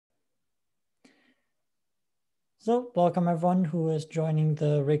So welcome everyone who is joining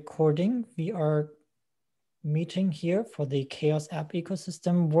the recording. We are meeting here for the Chaos App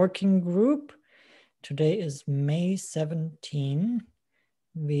Ecosystem Working Group. Today is May 17.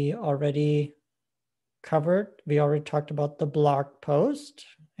 We already talked about the blog post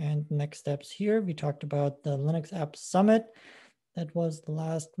and next steps here. We talked about the Linux App Summit that was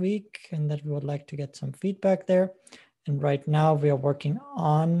last week and that we would like to get some feedback there. And right now we are working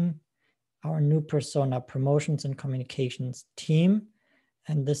on our new persona, promotions and communications team.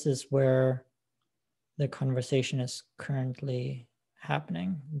 And this is where the conversation is currently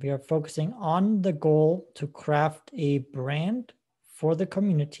happening. We are focusing on the goal to craft a brand for the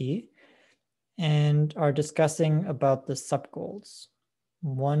community and are discussing about the sub-goals.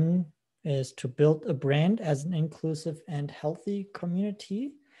 One is to build a brand as an inclusive and healthy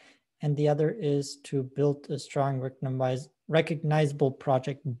community. And the other is to build a strong recognizable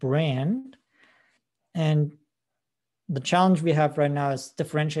project brand. And the challenge we have right now is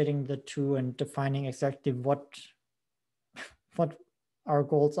differentiating the two and defining exactly what our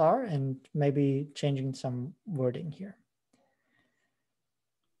goals are and maybe changing some wording here.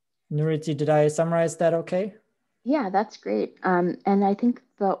 Nuritzi, did I summarize that okay? Yeah, that's great. And I think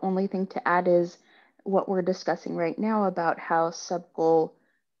the only thing to add is what we're discussing right now about how sub-goal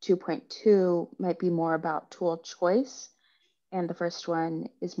 2.2 might be more about tool choice, and the first one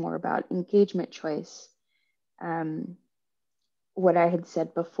is more about engagement choice. What I had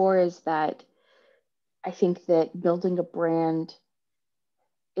said before is that I think that building a brand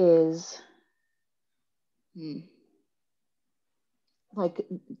is like,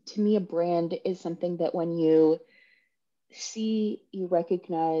 to me, a brand is something that when you see, you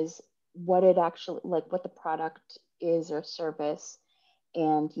recognize what it actually, like what the product is or service,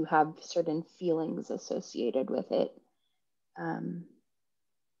 and you have certain feelings associated with it.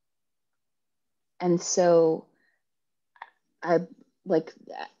 And so I like,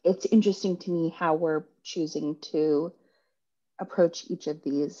 it's interesting to me how we're choosing to approach each of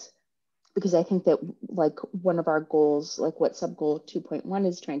these, because I think that like one of our goals, like what sub-goal 2.1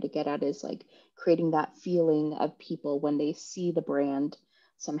 is trying to get at, is like creating that feeling of people when they see the brand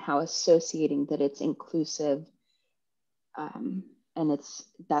somehow associating that it's inclusive. And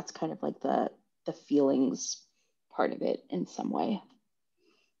that's kind of like the feelings part of it in some way.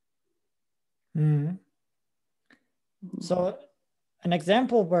 Mm-hmm. So an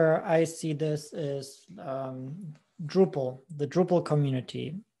example where I see this is Drupal, the Drupal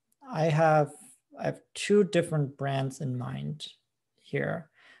community. I have two different brands in mind here.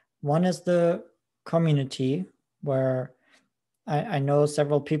 One is the community, where I know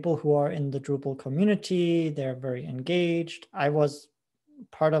several people who are in the Drupal community. They're very engaged. I was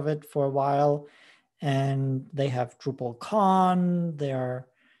part of it for a while, and they have DrupalCon. They're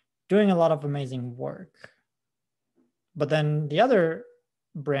doing a lot of amazing work. But then the other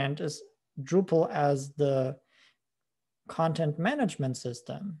brand is Drupal as the content management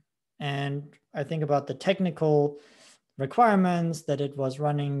system. And I think about the technical requirements, that it was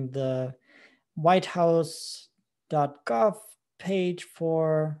running the whitehouse.gov page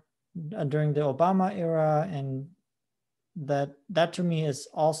for during the Obama era, and that to me is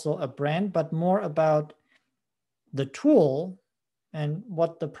also a brand, but more about the tool and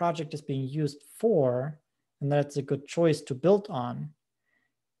what the project is being used for, and that's a good choice to build on,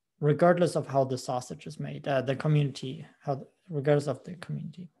 regardless of how the sausage is made, the community, regardless of the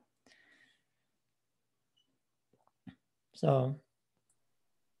community. So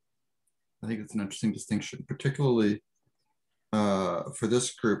I think it's an interesting distinction, particularly for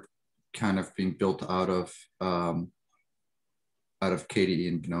this group kind of being built out of KDE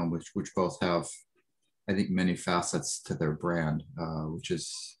and GNOME, which both have, I think, many facets to their brand, which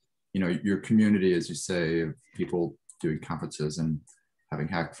is, your community, as you say, of people doing conferences and having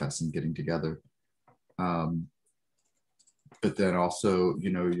Hackfest and getting together. But then also,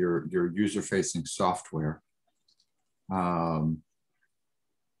 your user-facing software,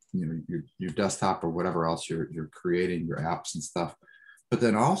 your desktop or whatever else you're creating, your apps and stuff. But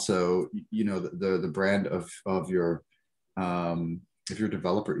then also, the brand of your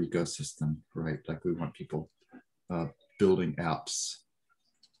developer ecosystem, right? Like, we want people building apps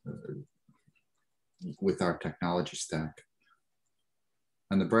with our technology stack.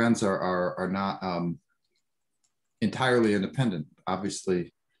 And the brands are not entirely independent.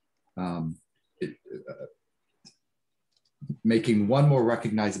 Obviously, making one more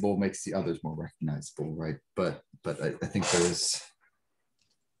recognizable makes the others more recognizable, right? But I think there is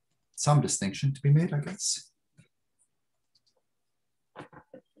some distinction to be made, I guess.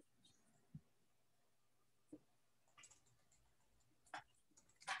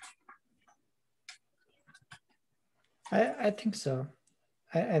 I think so.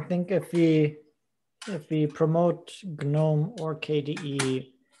 I think if we promote GNOME or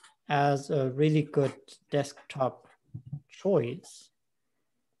KDE as a really good desktop choice,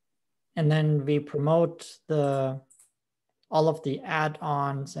 and then we promote all of the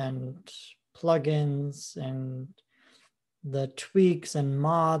add-ons and plugins and the tweaks and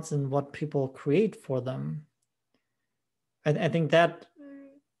mods and what people create for them, I think that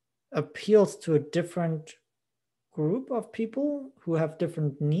appeals to a different group of people who have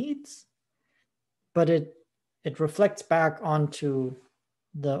different needs, but it reflects back onto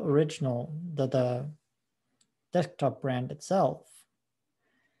the original, the desktop brand itself.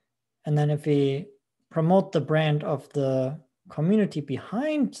 And then if we promote the brand of the community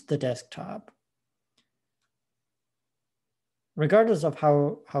behind the desktop, regardless of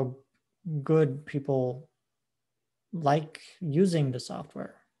how good people like using the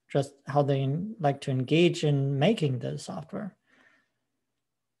software, just how they like to engage in making the software.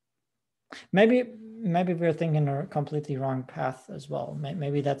 Maybe we're thinking a completely wrong path as well.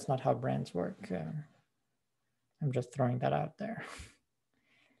 Maybe that's not how brands work. I'm just throwing that out there.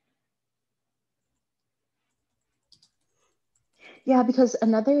 Yeah, because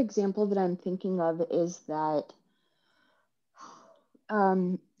another example that I'm thinking of is that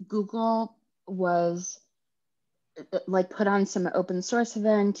Google was like put on some open source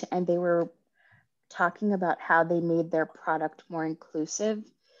event, and they were talking about how they made their product more inclusive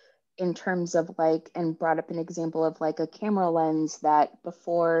in terms of like, and brought up an example of like a camera lens that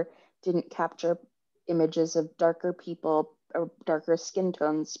before didn't capture images of darker people or darker skin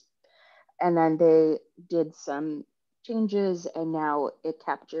tones. And then they did some changes, and now it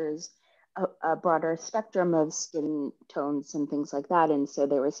captures a broader spectrum of skin tones and things like that. And so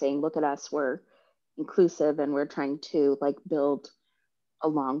they were saying, look at us, we're inclusive and we're trying to like build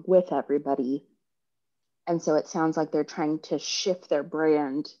along with everybody. And so it sounds like they're trying to shift their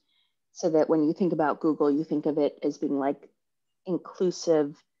brand so that when you think about Google, you think of it as being like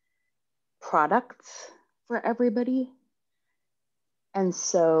inclusive products for everybody. And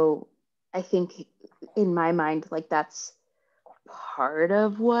so I think in my mind, like that's part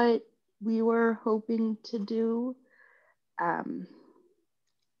of what we were hoping to do. And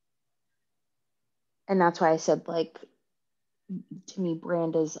that's why I said, like, to me,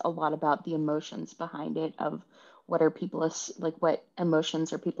 brand is a lot about the emotions behind it of what are people, like what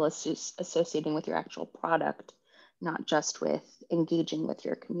emotions are people associating with your actual product, not just with engaging with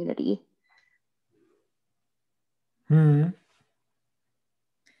your community.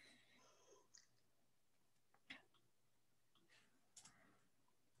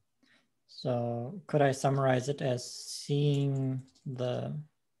 So could I summarize it as seeing the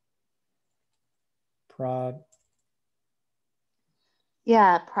product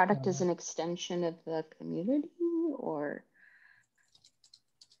is an extension of the community, or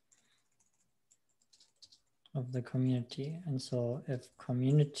of the community. And so if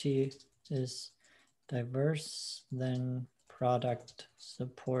community is diverse, then product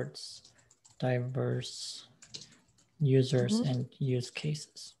supports diverse users and use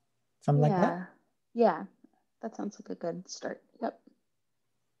cases. Something like that? Yeah, that sounds like a good start.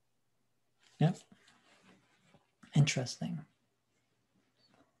 Yep. Interesting.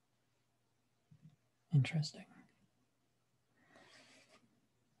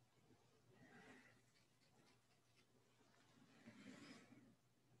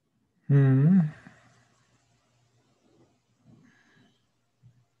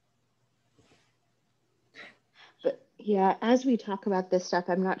 But yeah, as we talk about this stuff,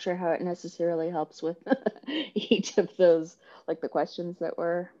 I'm not sure how it necessarily helps with each of those, like the questions that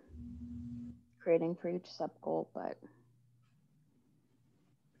we're creating for each sub goal, but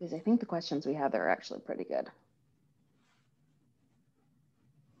because I think the questions we have are actually pretty good.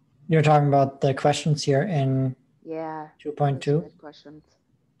 You're talking about the questions here in 2.2? Questions.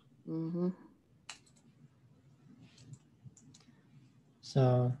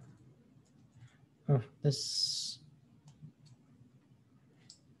 So, this.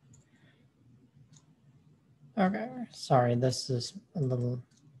 Okay, sorry, this is a little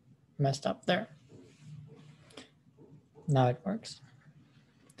messed up there. Now it works.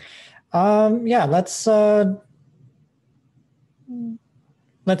 Yeah, let's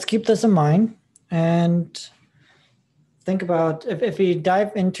keep this in mind and think about if we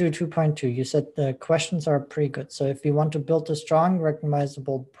dive into 2.2, you said the questions are pretty good. So if you want to build a strong,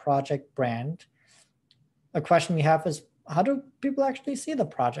 recognizable project brand, a question we have is, how do people actually see the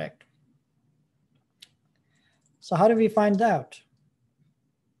project? So how do we find out?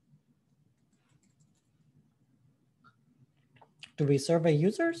 Do we survey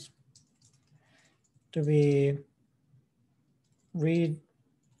users? Do we read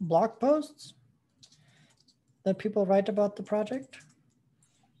blog posts that people write about the project.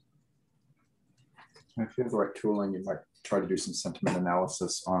 If you have the right tooling, you might try to do some sentiment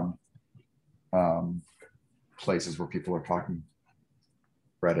analysis on places where people are talking.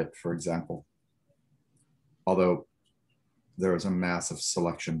 Reddit, for example. Although there is a massive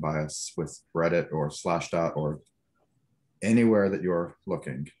selection bias with Reddit or Slashdot or anywhere that you're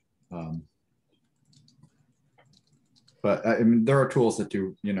looking. But I mean, there are tools that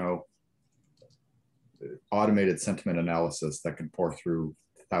do, you know, automated sentiment analysis that can pour through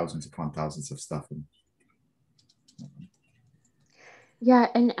thousands upon thousands of stuff. Yeah,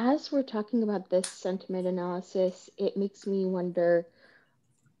 and as we're talking about this sentiment analysis, it makes me wonder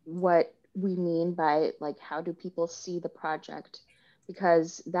what we mean by like how do people see the project?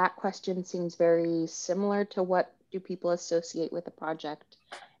 Because that question seems very similar to what do people associate with a project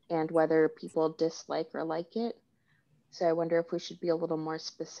and whether people dislike or like it. So I wonder if we should be a little more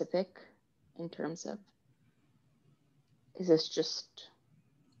specific in terms of, is this just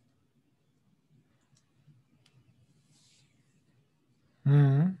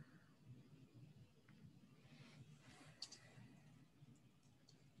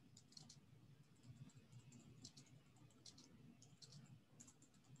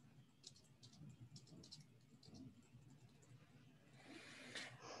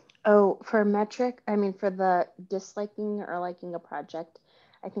Oh, for metric, I mean, for the disliking or liking a project,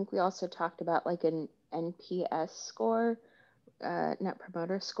 I think we also talked about like an NPS score, Net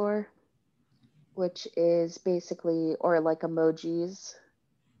Promoter Score, which is basically, or like emojis,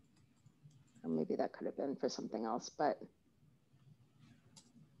 or maybe that could have been for something else, but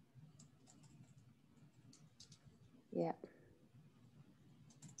yeah.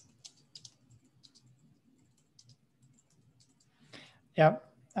 Yep,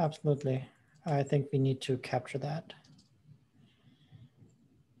 absolutely. I think we need to capture that.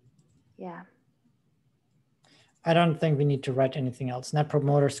 Yeah. I don't think we need to write anything else. Net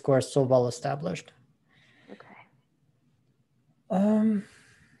Promoter Score is so well established. Okay.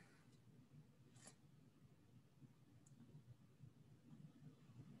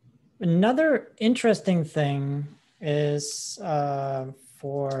 Another interesting thing is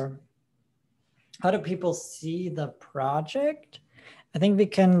for how do people see the project? I think we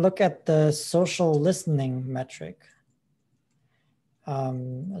can look at the social listening metric,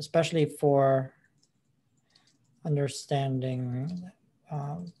 especially for understanding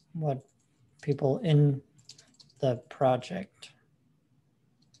what people in the project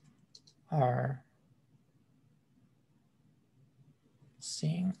are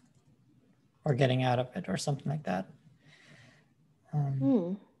seeing or getting out of it or something like that.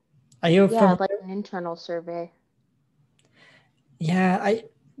 Are you familiar? Like an internal survey. Yeah,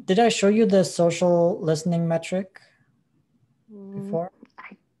 did I show you the social listening metric before?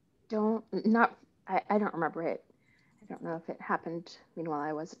 I don't remember it. I don't know if it happened meanwhile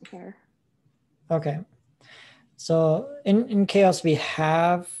I wasn't here. Okay. So in CHAOSS, we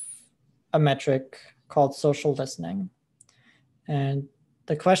have a metric called social listening. And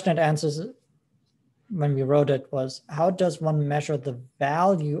the question it answers when we wrote it was, how does one measure the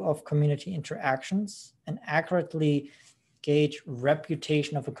value of community interactions and accurately gauge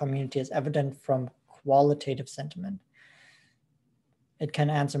reputation of a community as evident from qualitative sentiment? It can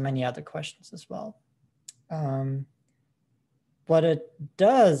answer many other questions as well. What it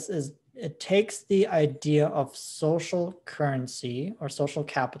does is it takes the idea of social currency or social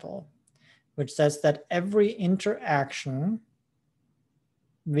capital, which says that every interaction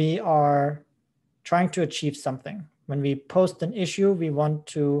we are trying to achieve something. When we post an issue, we want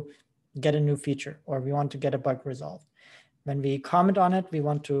to get a new feature or we want to get a bug resolved. When we comment on it, we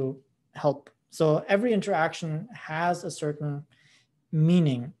want to help. So every interaction has a certain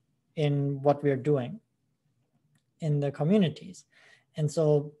meaning in what we're doing in the communities. And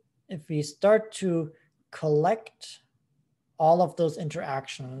so if we start to collect all of those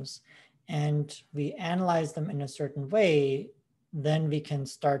interactions and we analyze them in a certain way, then we can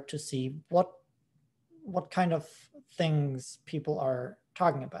start to see what kind of things people are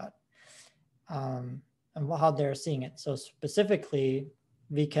talking about and how they're seeing it. So specifically,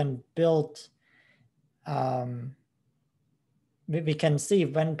 we can build, we can see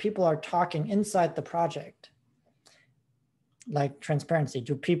when people are talking inside the project, like transparency,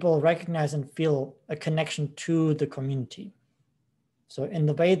 do people recognize and feel a connection to the community? So in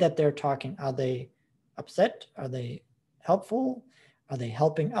the way that they're talking, are they upset? Are they helpful? Are they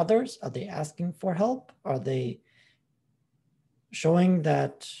helping others? Are they asking for help? Are they showing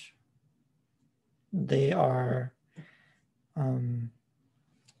that they are,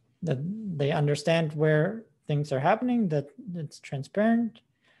 that they understand where things are happening, that it's transparent.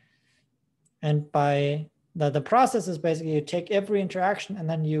 And by the process is basically you take every interaction and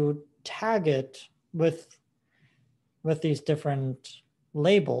then you tag it with these different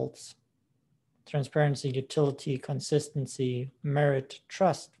labels: transparency, utility, consistency, merit,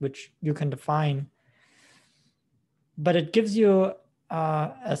 trust, which you can define. But it gives you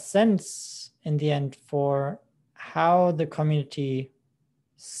a sense in the end for how the community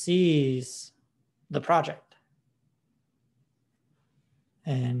sees the project.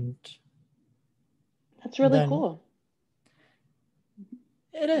 And that's really cool.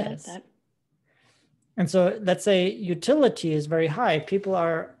 It is. I like that. And so let's say utility is very high. People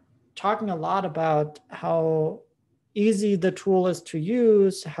are talking a lot about how easy the tool is to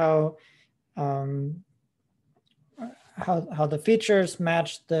use, how the features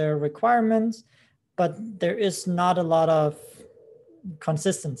match the requirements, but there is not a lot of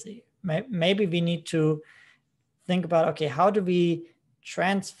consistency. Maybe we need to think about, okay, how do we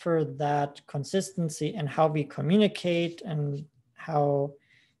transfer that consistency and how we communicate and how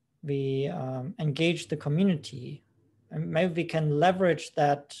we engage the community, and maybe we can leverage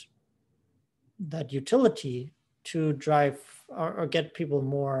that utility to drive or get people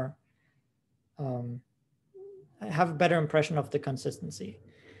more have a better impression of the consistency.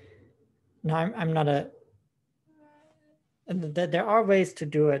 Now, I'm not a. There are ways to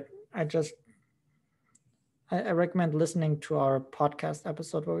do it. I recommend listening to our podcast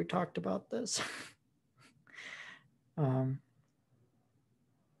episode where we talked about this.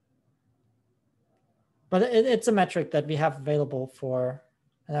 But it's a metric that we have available for,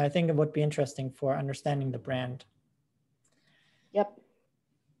 and I think it would be interesting for understanding the brand. Yep.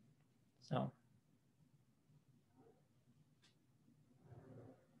 So.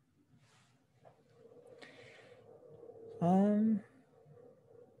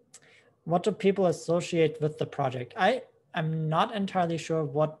 What do people associate with the project? I'm not entirely sure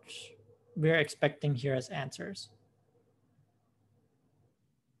what we're expecting here as answers.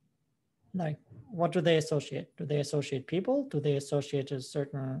 Like, what do they associate? Do they associate people? Do they associate a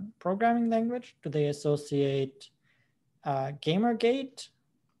certain programming language? Do they associate Gamergate?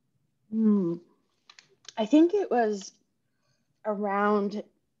 I think it was around,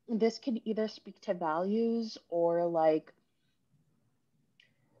 this could either speak to values or like,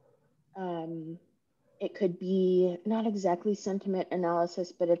 it could be not exactly sentiment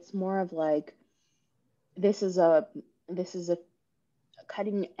analysis, but it's more of like, this is a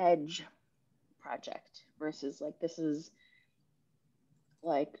cutting edge project versus like, this is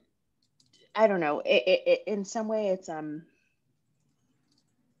like, I don't know, it in some way it's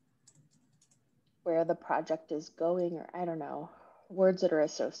where the project is going, or I don't know, words that are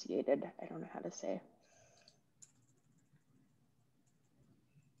associated, I don't know how to say.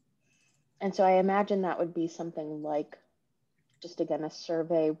 And so I imagine that would be something like, just again, a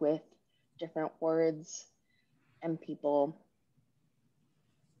survey with different words, and people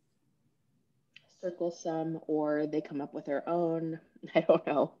circle some, or they come up with their own. I don't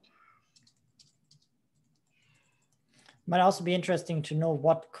know. Might also be interesting to know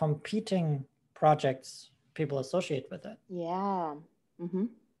what competing projects people associate with it. Yeah. Mm-hmm.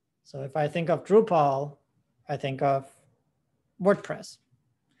 So if I think of Drupal, I think of WordPress.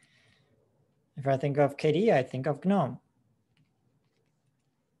 If I think of KDE, I think of GNOME.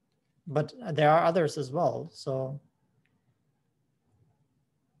 But there are others as well. So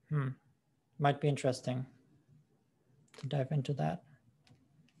might be interesting to dive into that.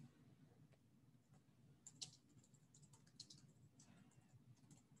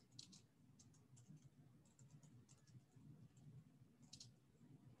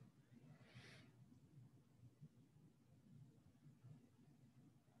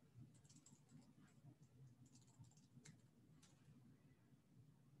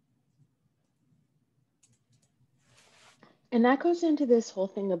 And that goes into this whole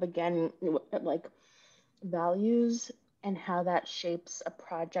thing of, again, like values and how that shapes a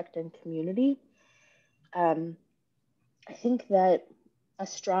project and community. I think that a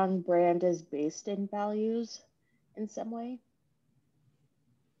strong brand is based in values in some way.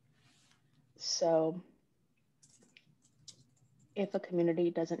 So if a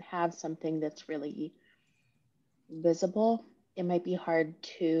community doesn't have something that's really visible, it might be hard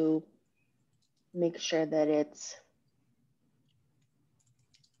to make sure that it's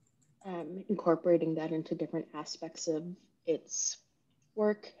incorporating that into different aspects of its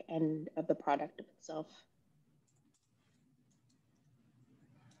work and of the product itself.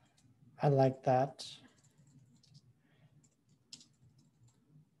 I like that.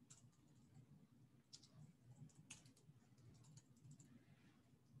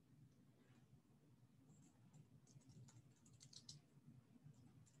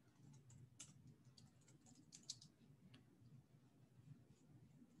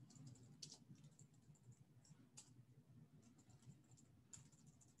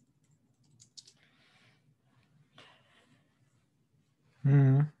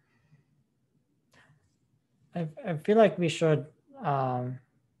 I feel like we should,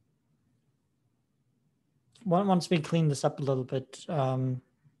 once we clean this up a little bit,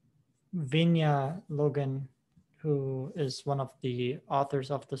 Vinya Logan, who is one of the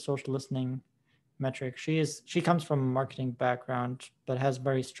authors of the social listening metric, she comes from a marketing background, but has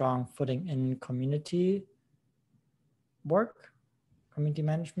very strong footing in community work, community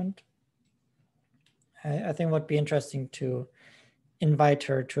management. I think it would be interesting to invite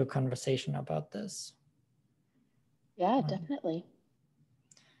her to a conversation about this. Yeah, definitely.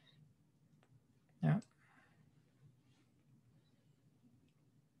 Yeah.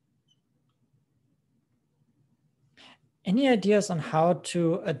 Any ideas on how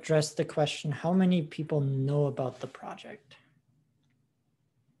to address the question, how many people know about the project?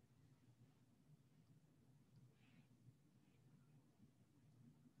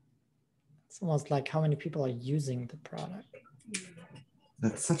 It's almost like how many people are using the product.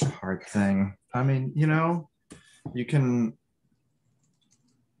 That's such a hard thing. I mean, you know, you can,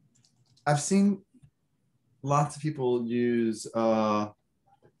 I've seen lots of people use stats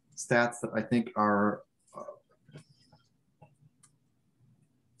that I think are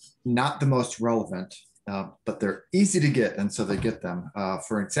not the most relevant, but they're easy to get, and so they get them.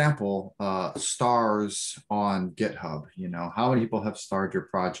 For example, stars on GitHub. You know, how many people have starred your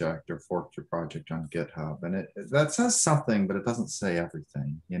project or forked your project on GitHub? And that says something, but it doesn't say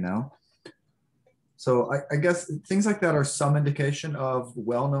everything. You know. So I guess things like that are some indication of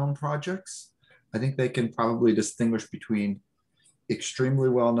well-known projects. I think they can probably distinguish between extremely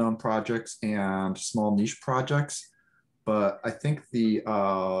well-known projects and small niche projects. But I think the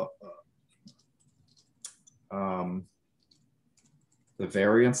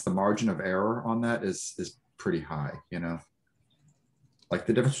variance, the margin of error on that is pretty high, you know. Like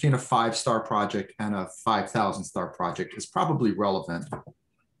the difference between a 5-star project and a 5,000-star project is probably relevant.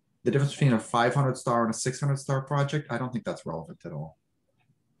 The difference between a 500-star and a 600-star project, I don't think that's relevant at all.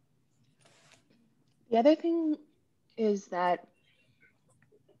 The other thing is that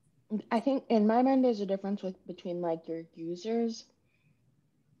I think in my mind there's a difference between like your users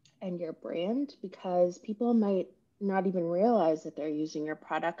and your brand, because people might not even realize that they're using your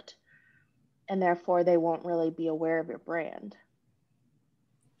product, and therefore they won't really be aware of your brand.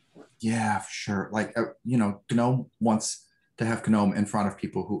 Yeah, for sure. Like, you know, GNOME wants to have GNOME in front of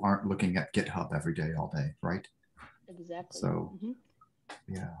people who aren't looking at GitHub every day, all day, right? Exactly. So,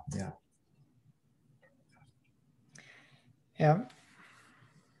 yeah. Yeah.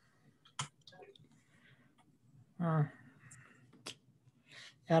 I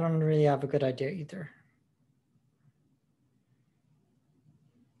don't really have a good idea either.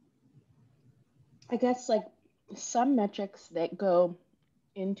 I guess like some metrics that go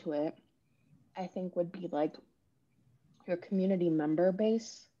into it, I think would be like your community member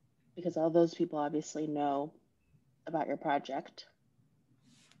base, because all those people obviously know about your project.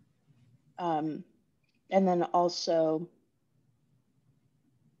 And then also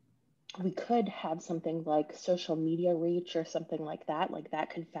we could have something like social media reach or something like that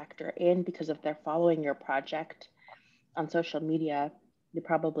could factor in, because if they're following your project on social media, you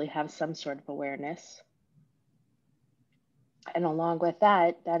probably have some sort of awareness. And along with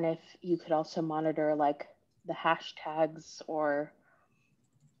that, then if you could also monitor like the hashtags or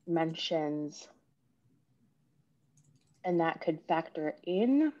mentions, and that could factor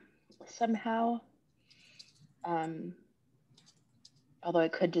in somehow. Although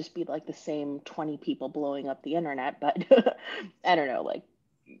it could just be like the same 20 people blowing up the internet, but I don't know, like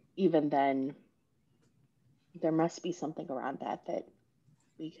even then there must be something around that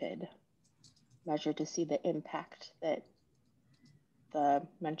we could measure to see the impact that the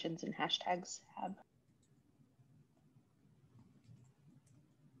mentions and hashtags have.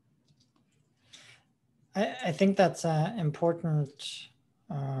 I think that's an important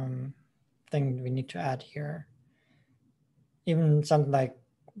thing we need to add here. Even something like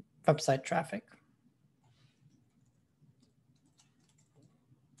website traffic.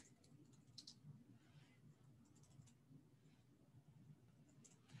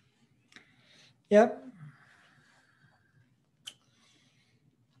 Yep.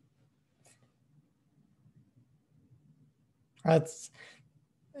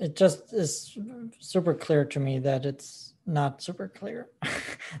 It just is super clear to me that it's not super clear.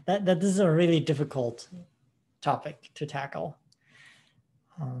 that this is a really difficult topic to tackle.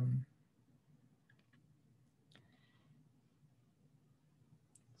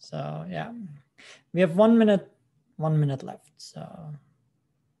 So yeah, we have 1 minute left. So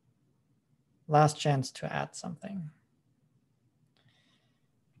last chance to add something.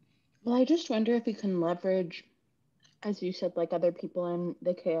 Well, I just wonder if we can leverage, as you said, like other people in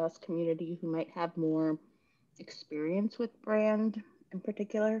the CHAOSS community who might have more experience with brand in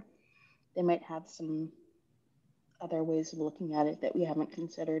particular, they might have some other ways of looking at it that we haven't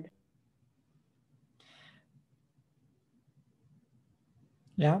considered.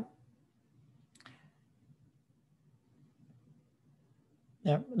 Yeah.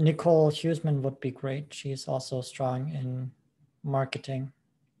 Yeah, Nicole Huseman would be great. She's also strong in marketing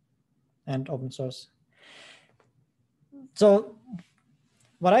and open source. So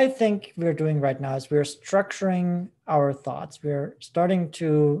what I think we're doing right now is we're structuring our thoughts. We're starting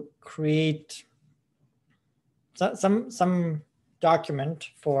to create some document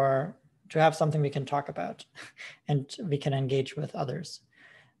to have something we can talk about and we can engage with others.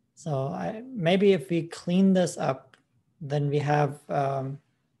 So maybe if we clean this up, then we have a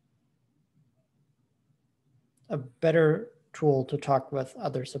better tool to talk with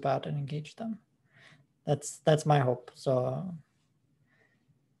others about and engage them. That's my hope. So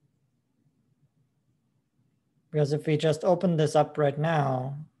because if we just open this up right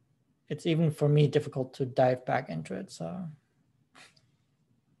now, it's even for me difficult to dive back into it. So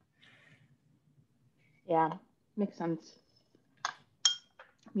yeah, makes sense.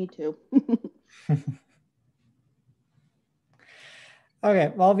 Me too.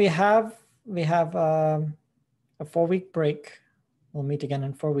 Okay, well, we have a 4-week break. We'll meet again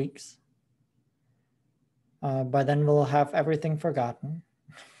in 4 weeks. By then we'll have everything forgotten.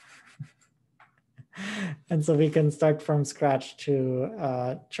 And so we can start from scratch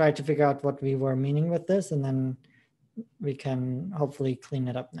to try to figure out what we were meaning with this, and then we can hopefully clean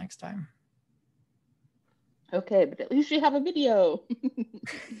it up next time. Okay, but at least you have a video.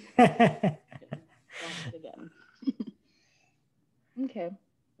 Watch it again. Okay.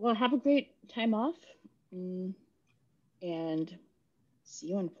 Well, have a great time off. And see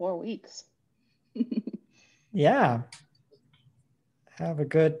you in 4 weeks. Yeah. Have a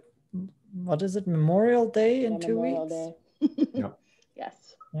good, what is it, Memorial Day in 2 Memorial weeks? Day. Yep.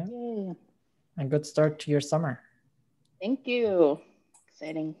 Yes. Yeah. Yay. A good start to your summer. Thank you.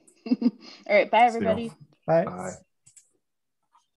 Exciting. All right. Bye, everybody. Bye. Bye.